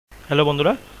Hello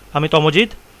বন্ধুরা, আমি Tamajit.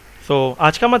 So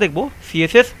আজকে আমরা দেখব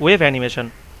সিএসএস ওয়েভ অ্যানিমেশন।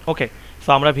 ওকে, সো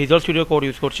আমরা ভিজুয়াল স্টুডিও কোড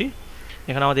ইউজ করছি।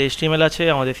 এখানে আমাদের এইচটিএমএল আছে,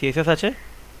 আমাদের সিএসএস আছে।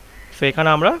 সো এখানে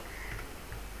আমরা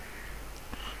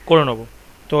করে নেব।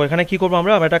 তো এখানে কি করব,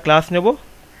 আমরা একটা ক্লাস নেব।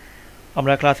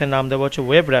 আমরা ক্লাসের নাম দেবো হচ্ছে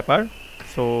wave wrapper.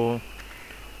 So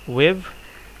wave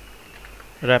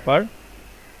wrapper.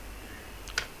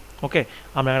 ওকে,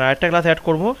 আমরা এখানে আরেকটা ক্লাস অ্যাড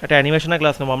করবো, একটা অ্যানিমেশনের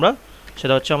ক্লাস নেবো আমরা।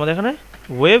 সেটা হচ্ছে আমাদের এখানে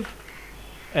ওয়েভ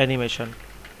অ্যানিমেশন।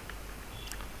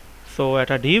 সো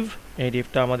একটা ডিভ, এই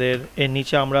ডিভটা আমাদের এর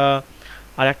নিচে আমরা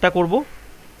আরেকটা করব।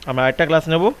 আমরা আরেকটা ক্লাস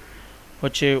নেব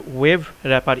হচ্ছে wave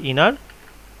wrapper inner.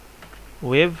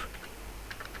 Wave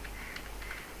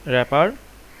wrapper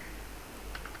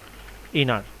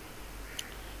inner.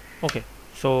 ওকে,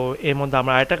 সো এর মধ্যে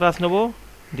আমরা আরেকটা ক্লাস নেব,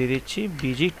 দিয়ে দিচ্ছি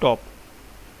বিজি টপ।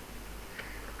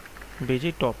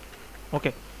 Busy top.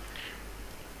 ওকে,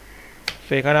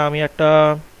 সো এখানে আমি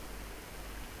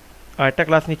আরেকটা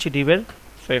ক্লাস নিচ্ছি ডিভের।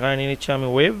 সো এখানে নিয়ে নিচ্ছি আমি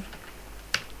ওয়েভ,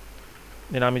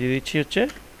 দেন আমি দিয়ে দিচ্ছি হচ্ছে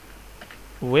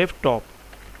ওয়েভ টপ।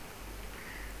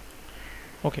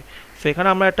 ওকে, সো এখানে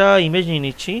আমরা একটা ইমেজ নিয়ে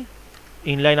নিচ্ছি,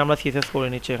 ইনলাইন আমরা সিএসএস করে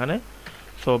নিচ্ছি এখানে।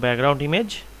 So background image.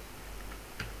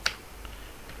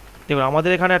 দেখুন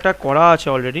আমাদের এখানে একটা করা আছে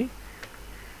অলরেডি।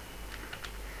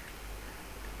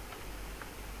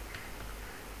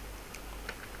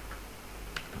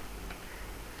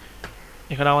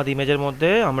 এখানে আমাদের ইমেজের মধ্যে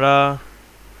আমরা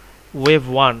ওয়েভ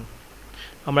 1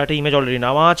 আমরা একটা ইমেজ অলরেডি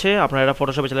নেওয়া আছে। আপনারা এটা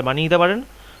ফটোশপে চাইলে বানিয়ে দিতে পারেন।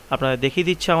 আপনারা দেখিয়ে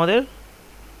দিচ্ছে আমাদের,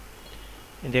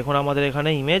 দেখুন আমাদের এখানে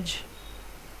ইমেজ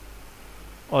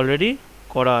অলরেডি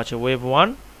করা আছে wave 1,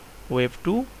 wave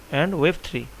 2 and wave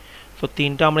 3। So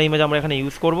তিনটা আমরা ইমেজ আমরা এখানে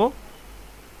ইউজ করব।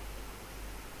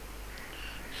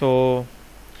 সো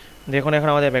দেখুন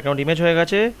এখানে আমাদের ব্যাকগ্রাউন্ড ইমেজ হয়ে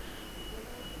গেছে।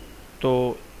 তো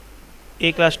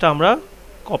এই ক্লাসটা আমরা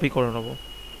কপি করে নেব,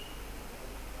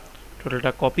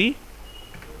 টোটালটা কপি,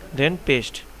 দেন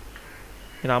পেস্ট।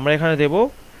 দেন আমরা এখানে দেব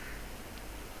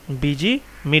বিজি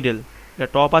মিডল। এটা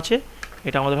টপ আছে,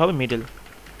 এটা আমাদের হবে মিডল।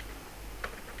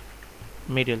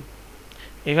 মিডল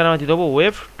এখানে আমরা দিয়ে দেবো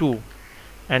ওয়েভ 2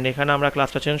 অ্যান্ড এখানে আমরা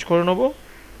ক্লাসটা চেঞ্জ করে নেব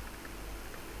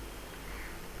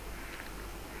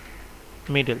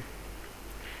মিডল।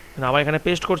 আবার এখানে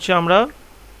পেস্ট করছি আমরা,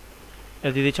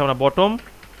 এটা দিয়ে দিচ্ছি আমরা বটম,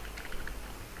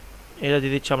 এটা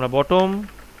দিয়ে দিচ্ছি আমরা বটম।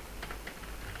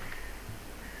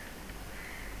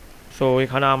 সো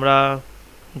এখানে আমরা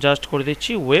জাস্ট করে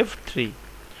দিচ্ছি ওয়েভ 3,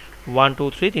 1 2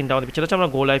 3 তিনটা আমাদের পিছনে আছে। আমরা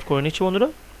গো লাইভ করে নিচ্ছি বন্ধুরা।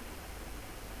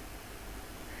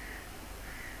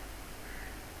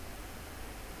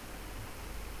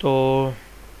 তো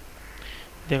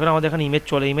দেখুন আমাদের এখানে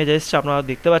ইমেজ এসছে, আপনারা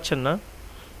দেখতে পাচ্ছেন না।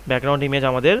 ব্যাকগ্রাউন্ড ইমেজ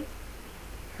আমাদের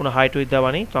কোনো হাইট উইথ দেওয়া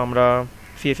নেই। তো আমরা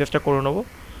সিএসএসটা করে নেব।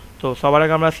 তো সবার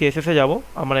আগে আমরা সিএসএসে যাব।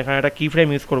 আমরা এখানে একটা কি ফ্রেম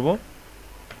ইউজ করব।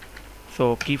 সো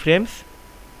কি ফ্রেমস,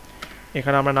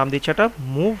 এখানে আমরা নাম দিচ্ছি একটা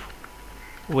মুভ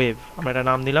ওয়েভ, আমরা একটা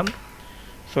নাম দিলাম।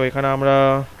 সো এখানে আমরা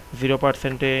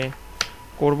 0%-এ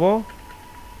করব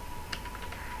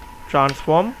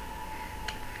ট্রান্সফর্ম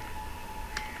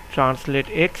ট্রান্সলেট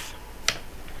এক্স,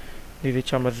 দিয়ে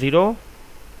দিচ্ছি আমরা 0,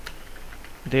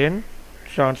 দেন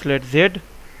ট্রান্সলেট জেড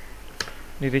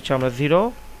দিয়ে দিচ্ছি আমরা 0,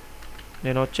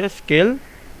 দেন হচ্ছে স্কেল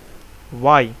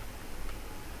ওয়াই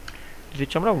দিয়ে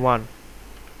দিচ্ছি আমরা 1,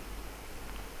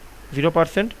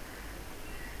 0%।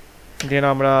 দেন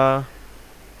আমরা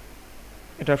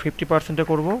এটা 50%-এ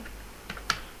করব।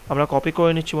 আমরা কপি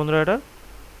করে নিচ্ছি বন্ধুরা, এটা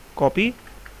কপি,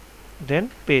 দেন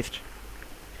পেস্ট।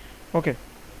 ওকে,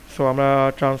 সো আমরা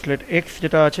ট্রান্সলেট এক্স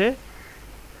যেটা আছে,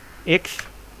 এক্স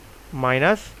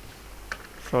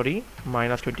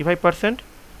 -25%,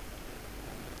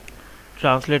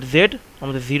 ট্রান্সলেট জেড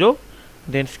আমাদের 0,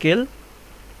 দেন স্কেল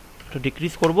একটু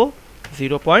ডিক্রিজ করব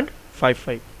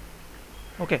 0.55।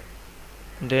 ওকে,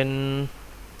 দেন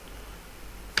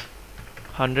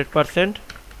 100%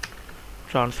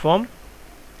 transform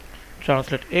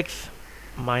translate x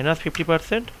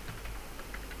 -50%,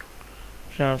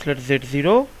 translate Z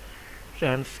 0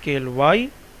 and scale y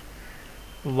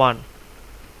 1।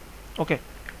 Okay,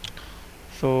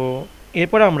 so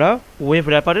এরপরে আমরা ওয়েভ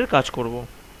র্যাপারের কাজ করব।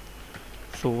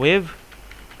 সো ওয়েভ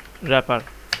র্যাপার,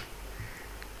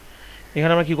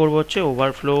 এখানে আমরা কি করব হচ্ছে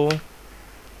overflow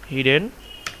hidden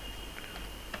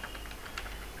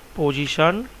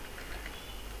position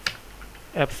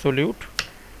absolute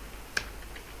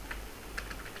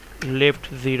left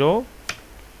 0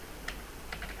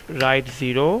 right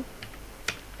 0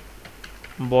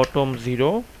 bottom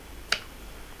 0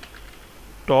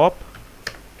 top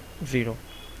 0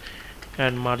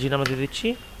 and margin আমরা দিয়ে দিচ্ছি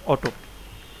অটো।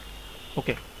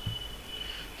 ওকে,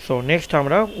 সো নেক্সট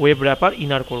আমরা ওয়েব র্যাপার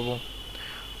ইনার করব।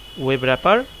 ওয়েব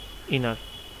র্যাপার ইনার,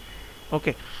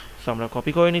 ওকে, সো আমরা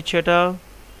কপি করে নিচ্ছি এটা,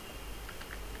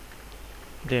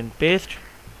 দেন paste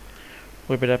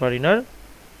web wrapper inner.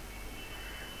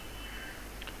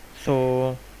 So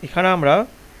এখানে আমরা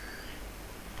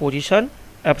position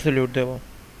absolute Dev,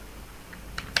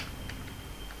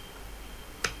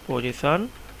 position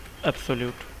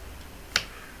absolute.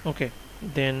 Okay,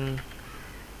 then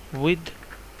with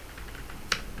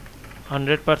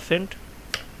 100%,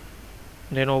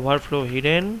 then overflow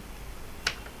hidden,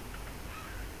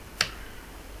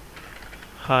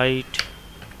 height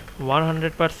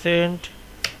 100%,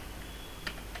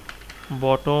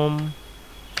 bottom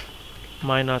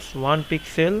 -1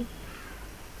 pixel।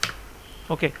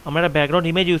 ওকে, আমরা একটা ব্যাকগ্রাউন্ড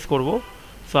ইমেজ ইউজ করব।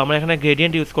 সো আমরা এখানে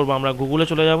গ্রেডিয়েন্ট ইউজ করব। আমরা গুগলে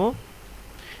চলে যাব,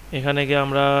 এখানে গিয়ে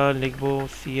আমরা লিখব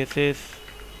CSS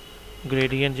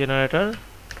গ্রেডিয়েন্ট জেনারেটর।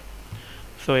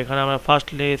 সো এখানে আমরা ফার্স্ট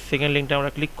সেকেন্ড লিঙ্কটা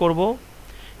আমরা ক্লিক করব,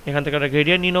 এখান থেকে একটা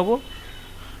গ্রেডিয়েন্ট নিয়ে নেবো।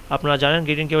 আপনারা জানেন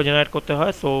গ্রেডিয়েন্ট কীভাবে জেনারেট করতে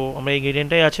হয়। সো আমরা এই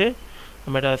গ্রেডিয়েন্টটাই আছে,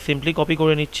 আমরা এটা সিম্পলি কপি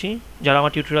করে নিচ্ছি। যারা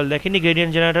আমার টিউটোরিয়াল দেখেনি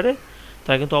গ্রেডিয়েন্ট জেনারেটরে,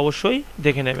 তারা কিন্তু অবশ্যই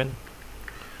দেখে নেবেন।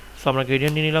 সো আমরা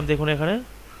গ্রেডিয়েন্ট নিয়ে নিলাম, দেখুন এখানে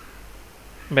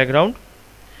ব্যাকগ্রাউন্ড।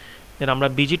 দেন আমরা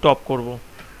বিজি টপ করব।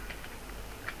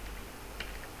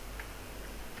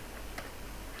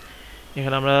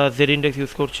 এখানে আমরা জেড ইন্ডেক্স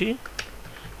ইউজ করছি,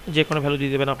 যে কোনো ভ্যালু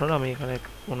দিয়ে দেবেন আপনারা। আমি এখানে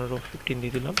 15-15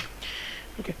 দিয়ে দিলাম।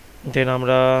 ওকে, দেন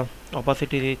আমরা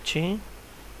অপাসিটি দিচ্ছি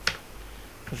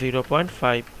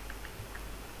 0.5।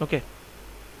 ওকে,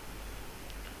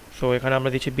 সো এখানে আমরা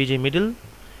দিচ্ছি বিজি মিডল,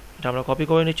 এটা আমরা কপি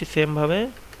করে নিচ্ছি সেমভাবে।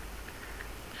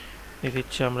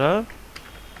 দিচ্ছি আমরা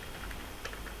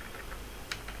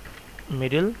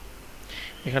মিডল,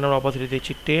 এখানে আমরা অপাসিটি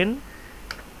দিচ্ছি 10,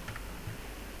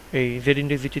 এই জেড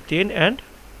ইন্ডেক্স দিচ্ছি 10 অ্যান্ড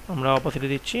আমরা অপাসিটি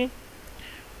দিচ্ছি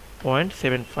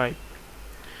 0.75।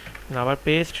 আবার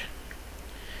পেস্ট,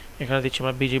 এখানে দিচ্ছি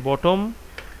আমরা বিজি বটম,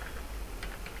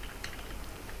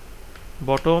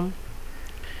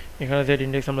 এখানে জেড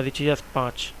ইন্ডেক্স আমরা দিচ্ছি জাস্ট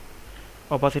 5,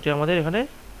 অপাসিটি আমাদের এখানে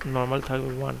নর্মাল থাকবে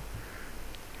 1।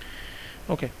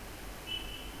 ওকে,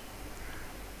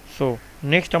 সো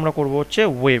নেক্সট আমরা করব হচ্ছে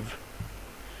ওয়েভ।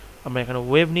 আমরা এখানে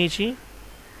ওয়েভ নিয়েছি,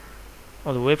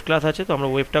 আমাদের ওয়েভ ক্লাস আছে, তো আমরা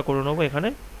ওয়েভটা করে নেবো এখানে।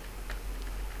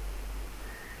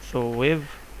 সো ওয়েভ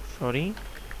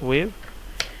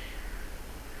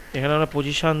এখানে আমরা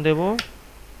পজিশন দেব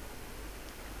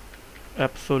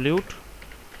absolute,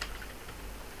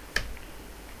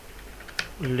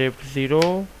 left 0,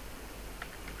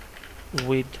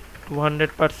 width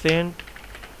 200%,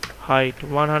 height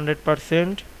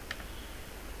 100%,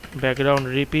 background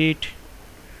repeat,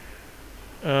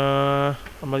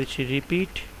 আমরা দিচ্ছি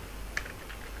repeat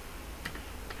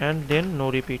and then no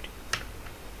repeat।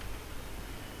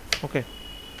 okay,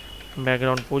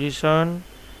 background position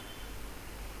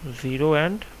 0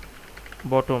 and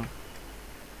bottom,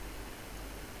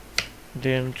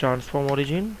 then transform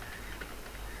origin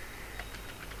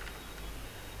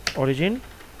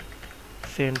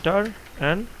center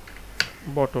and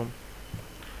bottom।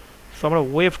 So আমরা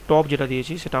ওয়েভ টপ যেটা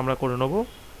দিয়েছি সেটা আমরা করে নেব,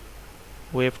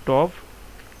 wave top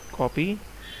copy,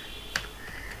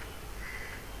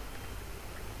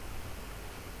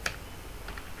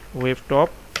 wave top.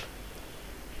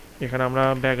 এখানে আমরা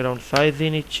ব্যাকগ্রাউন্ড সাইজ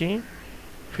দিয়ে নিচ্ছি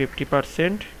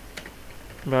 50%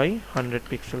 by 100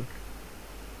 pixel.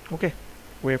 Okay,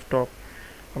 wave top,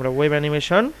 আমরা wave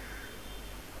animation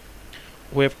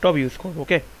wave top use করব।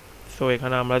 ওকে, সো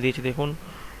এখানে আমরা দিয়েছি দেখুন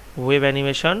ওয়েভ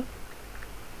অ্যানিমেশন,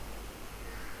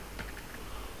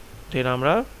 দেন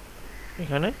আমরা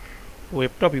এখানে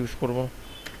ওয়েভ টপ ইউজ করব।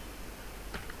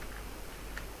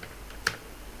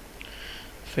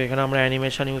 সো এখানে আমরা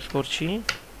অ্যানিমেশন ইউজ করছি,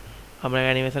 আমরা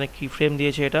অ্যানিমেশনে কি ফ্রেম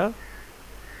দিয়েছি এটা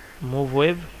মুভ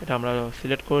ওয়েভ, এটা আমরা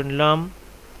সিলেক্ট করে নিলাম,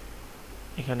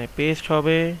 এখানে পেস্ট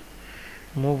হবে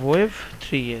মুভ ওয়েভ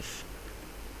 3s।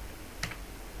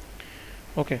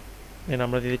 ওকে, দেন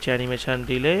আমরা দিয়ে দিচ্ছি অ্যানিমেশন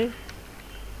ডিলে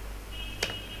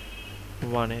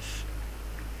 1s,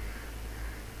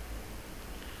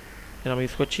 দেন আমরা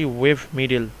ইউজ করছি ওয়েভ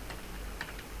মিডল।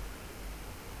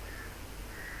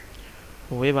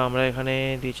 ওয়েভ আমরা এখানে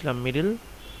দিয়েছিলাম মিডল,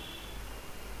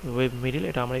 ওয়েভ মিডল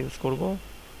এটা আমরা ইউজ করব,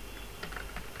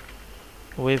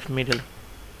 ওয়েভ মিডল।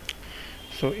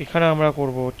 সো এখানে আমরা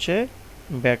করব হচ্ছে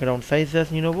ব্যাকগ্রাউন্ড সাইজ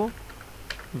জাস্ট নিয়ে নেব,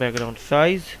 background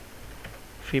size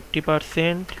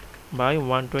 50% by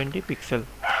 120 pixel.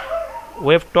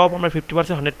 Wave top আমরা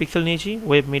 50% 100 পিক্সেল নিয়েছি,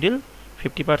 ওয়েভ মিডল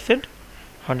 50%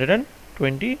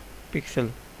 120 পিক্সেল।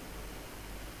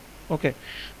 ওকে,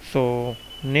 সো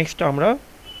নেক্সট আমরা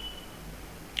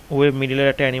ওয়েভ মিডলের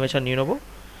একটা অ্যানিমেশন নিয়ে নেব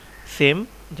সেম,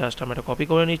 জাস্ট আমরা এটা কপি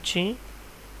করে নিচ্ছি,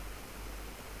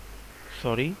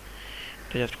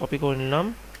 এটা জাস্ট কপি করে নিলাম,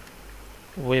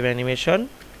 ওয়েভ অ্যানিমেশন,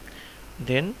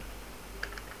 দেন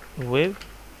ওয়েভ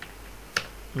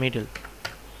মিডল।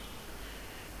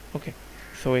 ওকে,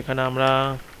 সো এখানে আমরা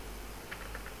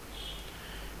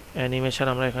অ্যানিমেশন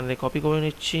আমরা এখান থেকে কপি করে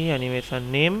নিচ্ছি, অ্যানিমেশন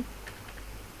নেম,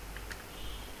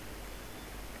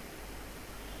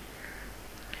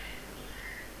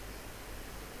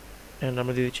 এন্ড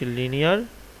আমরা দিয়ে দিচ্ছি লিনিয়ার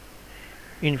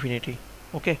ইনফিনিটি।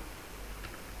 ওকে,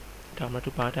 এটা আমরা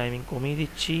একটু টাইমিং কমিয়ে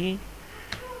দিচ্ছি,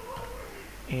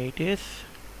 8s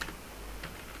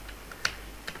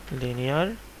লিনিয়ার।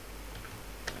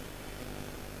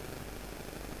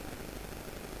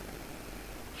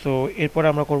 সো এরপরে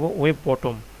আমরা করব ওয়েব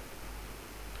বটম।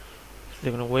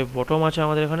 দেখুন ওয়েব বটম আছে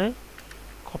আমাদের এখানে,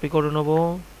 কপি করে নেব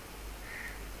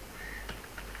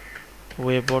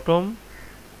ওয়েব বটম।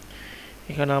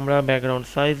 এখানে আমরা ব্যাকগ্রাউন্ড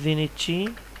সাইজ দিয়ে নিচ্ছি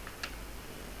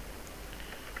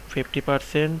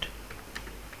 50%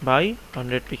 বাই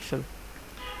 100 পিক্সেল।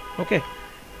 ওকে,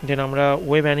 দেন আমরা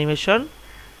ওয়েব অ্যানিমেশন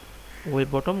ওয়েব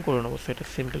বটম করে নেবো, সেটা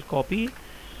সিম্পল কপি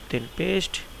দেন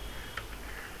পেস্ট,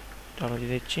 আমরা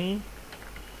দিয়ে দিচ্ছি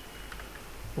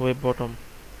ওয়েব বটম।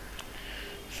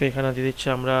 সেখানে দিয়ে দিচ্ছি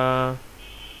আমরা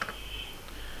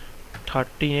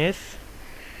 13s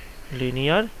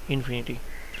লিনিয়ার ইনফিনিটি।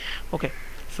 ওকে,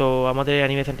 সো আমাদের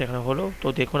অ্যানিমেশনটা এখানে হলো। তো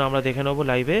দেখুন আমরা দেখে নেবো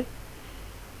লাইভে,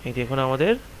 এই দেখুন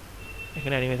আমাদের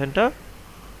এখানে অ্যানিমেশনটা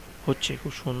হচ্ছে,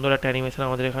 খুব সুন্দর একটা অ্যানিমেশন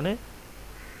আমাদের এখানে।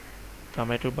 তো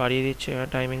আমরা একটু বাড়িয়ে দিচ্ছি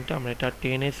টাইমিংটা, আমরা এটা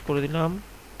 10s করে দিলাম,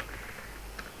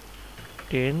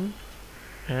 10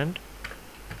 অ্যান্ড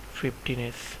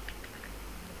 15s।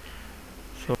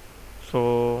 সো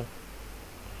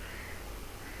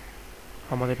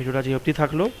আমাদের ভিডিওটা যে অবধি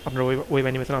থাকলো, আপনারা ওয়েব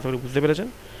অ্যানিমেশন আশা করি বুঝতে পেরেছেন।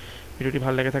 ভিডিওটি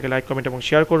ভালো লেগে থাকে লাইক, কমেন্ট এবং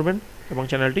শেয়ার করবেন এবং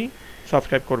চ্যানেলটি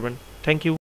সাবস্ক্রাইব করবেন। Thank you.